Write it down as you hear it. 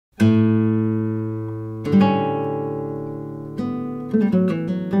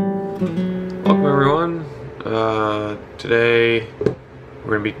Welcome everyone. Today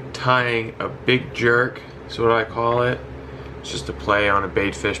we're going to be tying a big jerk, is what I call it. It's just a play on a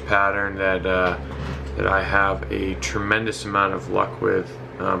baitfish pattern that I have a tremendous amount of luck with,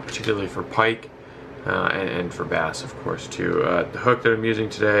 particularly for pike and for bass, of course, too. The hook that I'm using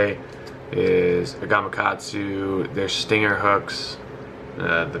today is a Gamakatsu. They're stinger hooks,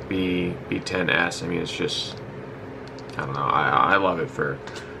 the B10S. I mean, it's just, I don't know, I love it for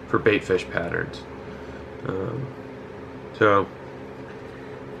baitfish patterns. So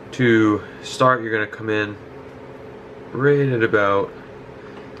to start, you're going to come in right at about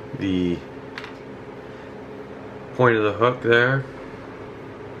the point of the hook there,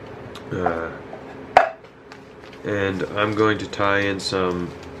 and I'm going to tie in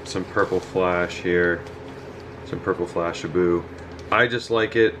some purple flash here, some purple Flashabou. I just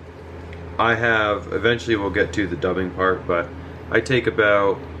like it. I have, eventually we'll get to the dubbing part, but I take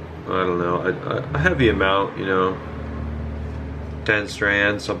about, I don't know, a heavy amount, you know, 10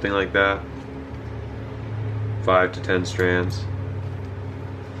 strands, something like that, 5 to 10 strands.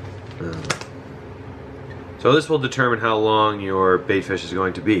 So this will determine how long your baitfish is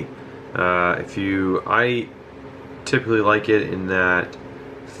going to be. I typically like it in that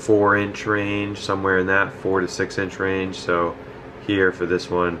 4-inch range, somewhere in that 4 to 6-inch range. So here for this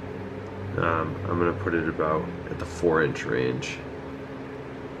one, I'm going to put it about at the 4-inch range.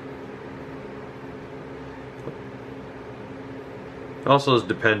 Also is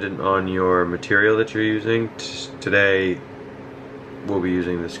dependent on your material that you're using. Today we'll be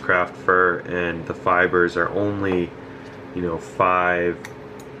using this craft fur, and the fibers are only, you know, 5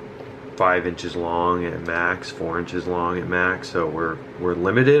 inches long at max, 4 inches long at max. So we're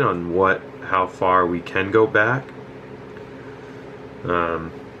limited on how far we can go back.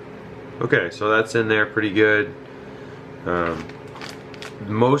 Okay, so that's in there pretty good.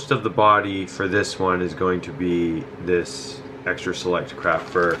 Most of the body for this one is going to be this extra select craft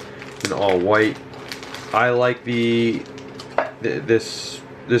fur in all white. I like this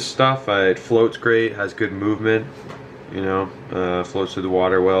stuff. It floats great, has good movement, you know, floats through the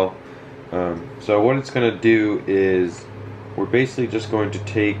water well. So what it's going to do is we're basically just going to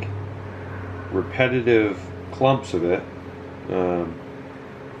take repetitive clumps of it,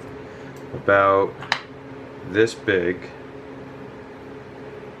 about this big,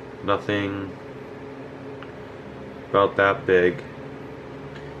 nothing about that big,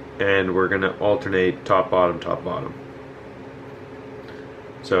 and we're gonna alternate top bottom, top bottom.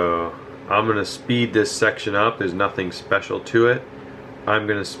 So I'm gonna speed this section up. There's nothing special to it. I'm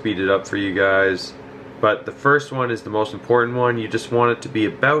gonna speed it up for you guys, but the first one is the most important one. You just want it to be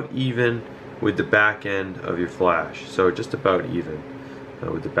about even with the back end of your flash, so just about even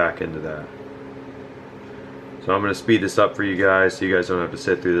with the back end of that. So I'm going to speed this up for you guys so you guys don't have to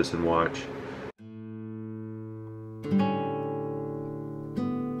sit through this and watch.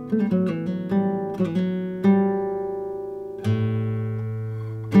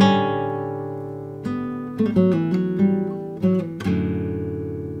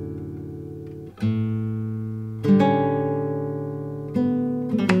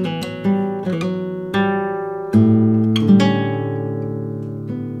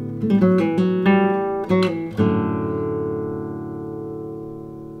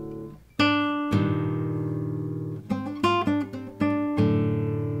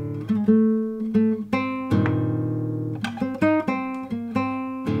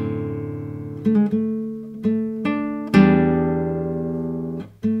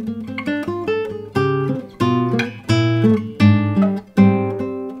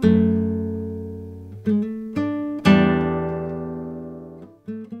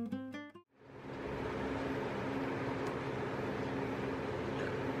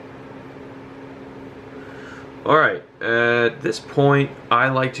 Alright, at this point I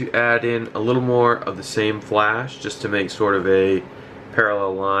like to add in a little more of the same flash just to make sort of a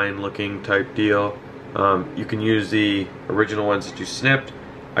parallel line looking type deal. You can use the original ones that you snipped.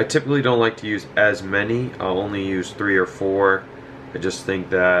 I typically don't like to use as many. I'll only use 3 or 4. I just think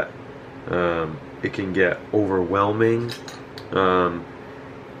that it can get overwhelming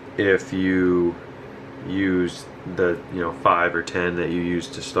if you use the 5 or 10 that you use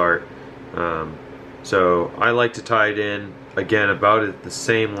to start. So I like to tie it in again about at the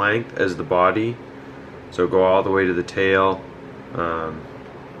same length as the body, so go all the way to the tail.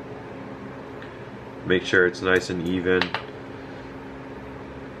 Make sure it's nice and even,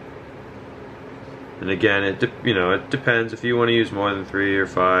 and again it depends if you want to use more than 3 or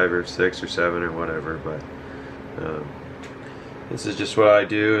 5 or 6 or 7 or whatever, but This is just what I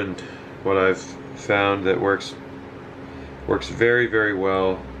do and what I've found that works Works very, very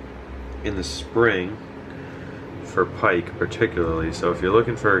well in the spring for pike particularly. So if you're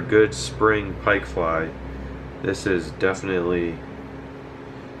looking for a good spring pike fly, this is definitely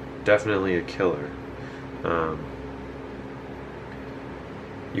a killer.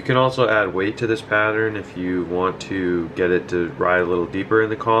 You can also add weight to this pattern if you want to get it to ride a little deeper in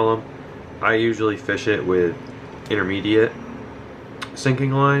the column. I usually fish it with intermediate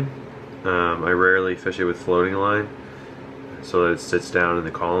sinking line. I rarely fish it with floating line so that it sits down in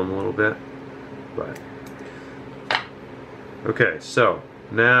the column a little bit. But okay, so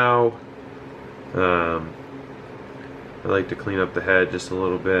now I like to clean up the head just a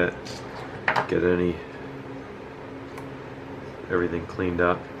little bit, get everything cleaned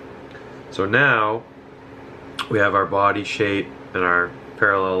up. So now we have our body shape and our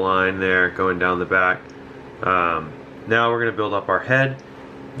parallel line there going down the back. Now we're going to build up our head.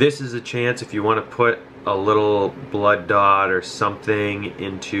 This is a chance if you want to put a little blood dot or something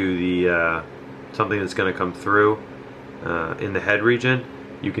into the something that's going to come through in the head region.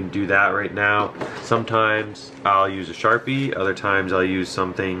 You can do that right now. Sometimes I'll use a Sharpie, other times I'll use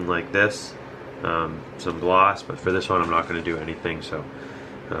something like this, some gloss, but for this one I'm not going to do anything. So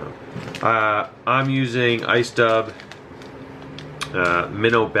I'm using Ice Dub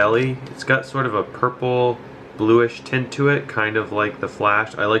Minnow Belly. It's got sort of a purple bluish tint to it, kind of like the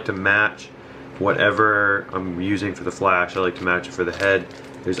Flash. I like to match whatever I'm using for the Flash. I like to match it for the head.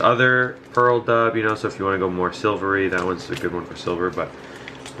 There's other Pearl Dub, you know, so if you want to go more silvery, that one's a good one for silver. But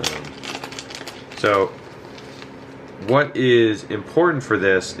so what is important for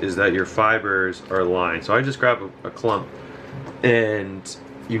this is that your fibers are lined. So I just grab a clump, and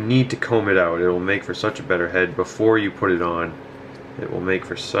you need to comb it out. It will make for such a better head before you put it on. It will make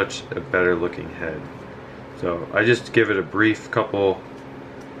for such a better looking head. So I just give it a brief couple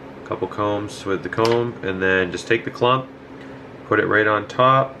combs with the comb, and then just take the clump, put it right on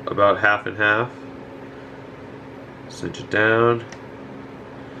top, about half and half, cinch it down,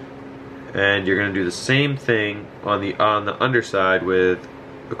 and you're going to do the same thing on the underside with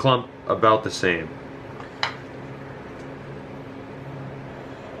the clump about the same.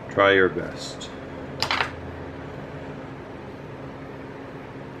 Try your best.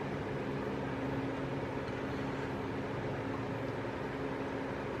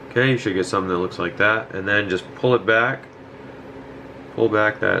 Okay, you should get something that looks like that, and then just pull it back. Pull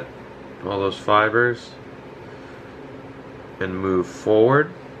back all those fibers, and move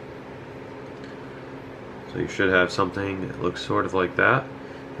forward. So you should have something that looks sort of like that.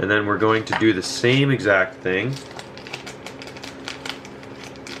 And then we're going to do the same exact thing.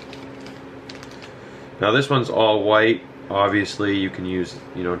 Now this one's all white. Obviously you can use,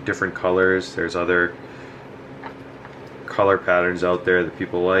 you know, different colors. There's other color patterns out there that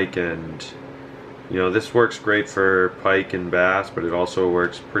people like, and you know, this works great for pike and bass, but it also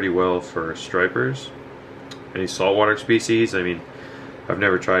works pretty well for stripers, any saltwater species. I mean, I've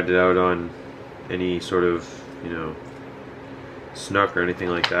never tried it out on any sort of, you know, snook or anything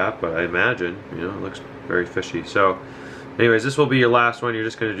like that, but I imagine, you know, it looks very fishy. So anyways, this will be your last one. You're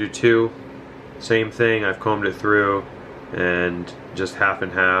just going to do two. Same thing, I've combed it through, and just half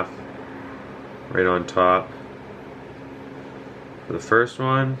and half right on top for the first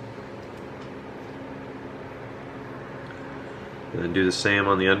one, and then do the same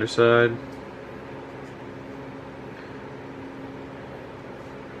on the underside.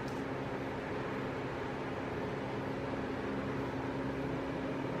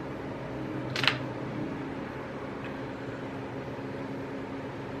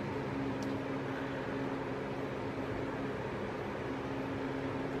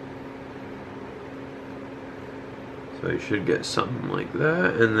 So you should get something like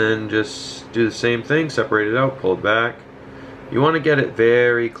that, and then just do the same thing, separate it out, pull it back. You want to get it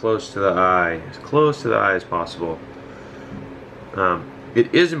very close to the eye, as close to the eye as possible.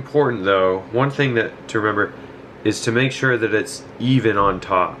 It is important though, one thing to remember is to make sure that it's even on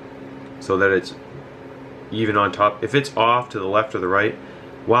top. So that it's even on top. If it's off to the left or the right,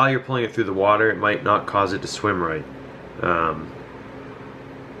 while you're pulling it through the water, it might not cause it to swim right.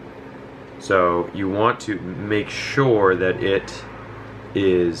 So you want to make sure that it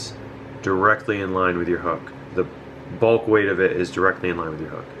is directly in line with your hook. The bulk weight of it is directly in line with your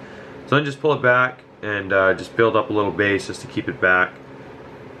hook. So then just pull it back and just build up a little base just to keep it back.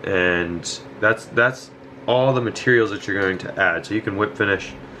 And that's all the materials that you're going to add. So you can whip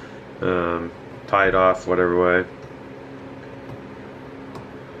finish, tie it off whatever way.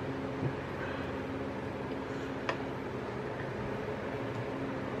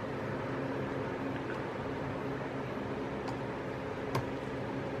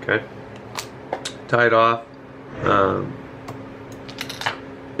 Okay, tie it off.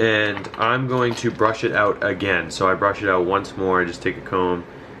 and I'm going to brush it out again. So I brush it out once more. I just take a comb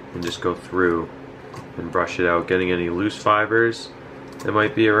and just go through and brush it out, getting any loose fibers that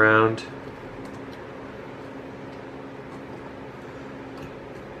might be around.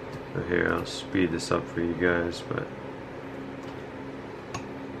 So here, I'll speed this up for you guys, but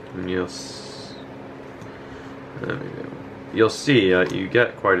you'll see you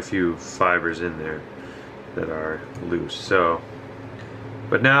get quite a few fibers in there that are loose. So,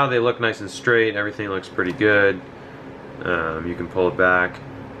 but now they look nice and straight. Everything looks pretty good. You can pull it back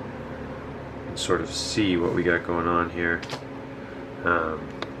and sort of see what we got going on here.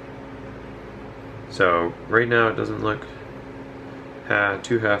 So right now it doesn't look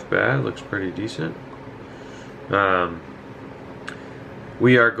too half bad. It looks pretty decent.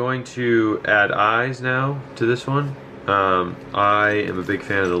 We are going to add eyes now to this one. I am a big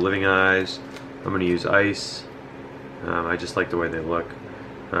fan of the living eyes. I'm going to use ice. I just like the way they look.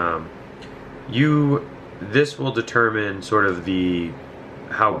 This will determine sort of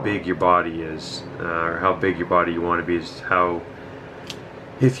how big your body is, or how big your body you want to be. Is how,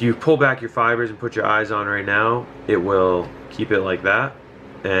 if you pull back your fibers and put your eyes on right now, it will keep it like that.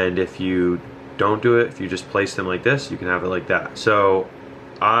 And if you don't do it, if you just place them like this, you can have it like that. So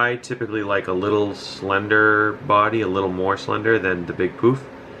I typically like a little slender body, a little more slender than the big poof.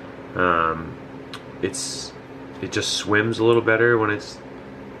 It just swims a little better when it's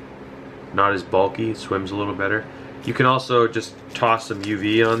not as bulky. It swims a little better. You can also just toss some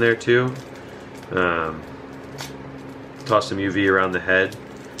UV on there too. Toss some UV around the head.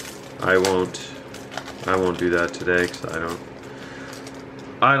 I won't do that today because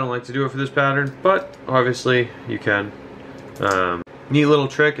I don't like to do it for this pattern, but obviously you can. Neat little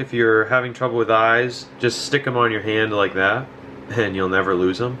trick if you're having trouble with eyes, just stick them on your hand like that and you'll never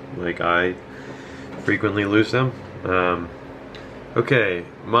lose them. Like I frequently lose them. Okay,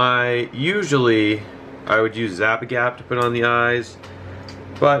 usually I would use Zap-A-Gap to put on the eyes,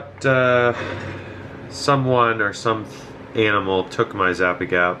 but someone or some animal took my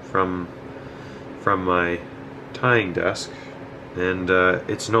Zap-A-Gap from my tying desk, and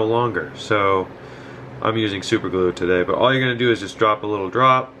it's no longer. So I'm using super glue today, but all you're going to do is just drop a little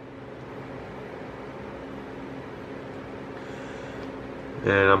drop,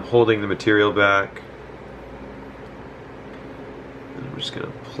 and I'm holding the material back. And I'm just going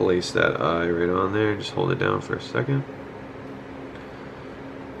to place that eye right on there. Just hold it down for a second.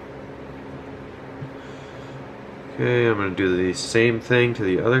 Okay, I'm going to do the same thing to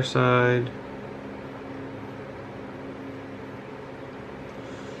the other side.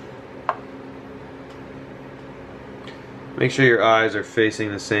 Make sure your eyes are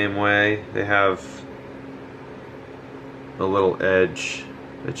facing the same way. They have a little edge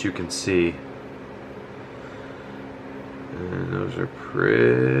that you can see. And those are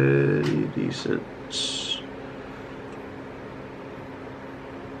pretty decent.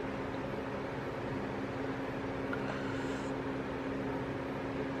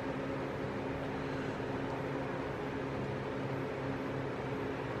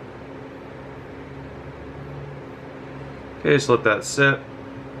 Okay, just let that sit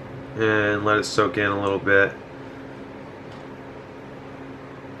and let it soak in a little bit.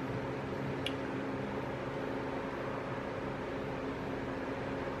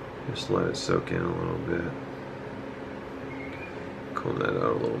 Just let it soak in a little bit. Comb that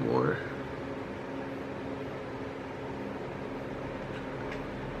out a little more.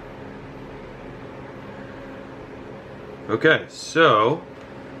 Okay, so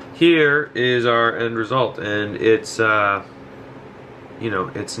here is our end result, and it's you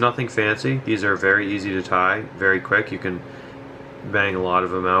know, it's nothing fancy. These are very easy to tie, very quick. You can bang a lot of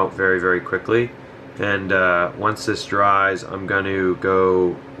them out very, very quickly. And once this dries, I'm going to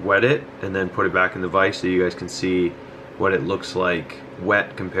go wet it and then put it back in the vise so you guys can see what it looks like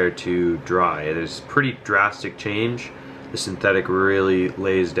wet compared to dry. It is a pretty drastic change. The synthetic really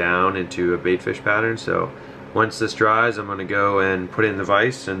lays down into a baitfish pattern. So once this dries, I'm going to go and put it in the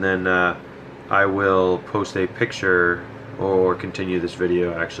vise, and then I will post a picture or continue this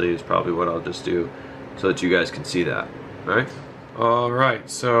video. Actually, is probably what I'll just do so that you guys can see that. Alright,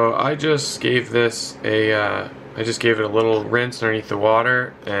 so I just gave this I just gave it a little rinse underneath the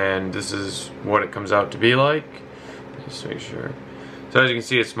water, and this is what it comes out to be like. Just make sure. So as you can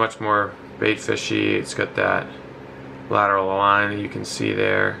see, it's much more bait fishy. It's got that lateral line that you can see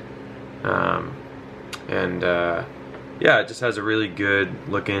there. Yeah, it just has a really good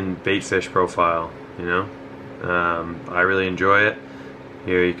looking baitfish profile, you know. I really enjoy it.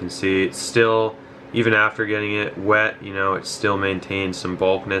 Here you can see it's still, even after getting it wet, you know, it still maintains some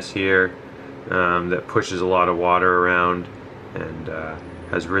bulkness here that pushes a lot of water around, and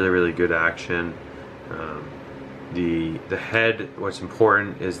has really good action. The head, what's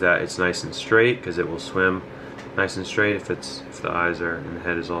important is that it's nice and straight, because it will swim nice and straight if the eyes are and the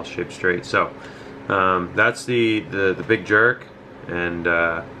head is all shaped straight. So that's the big jerk, and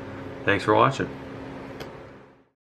thanks for watching.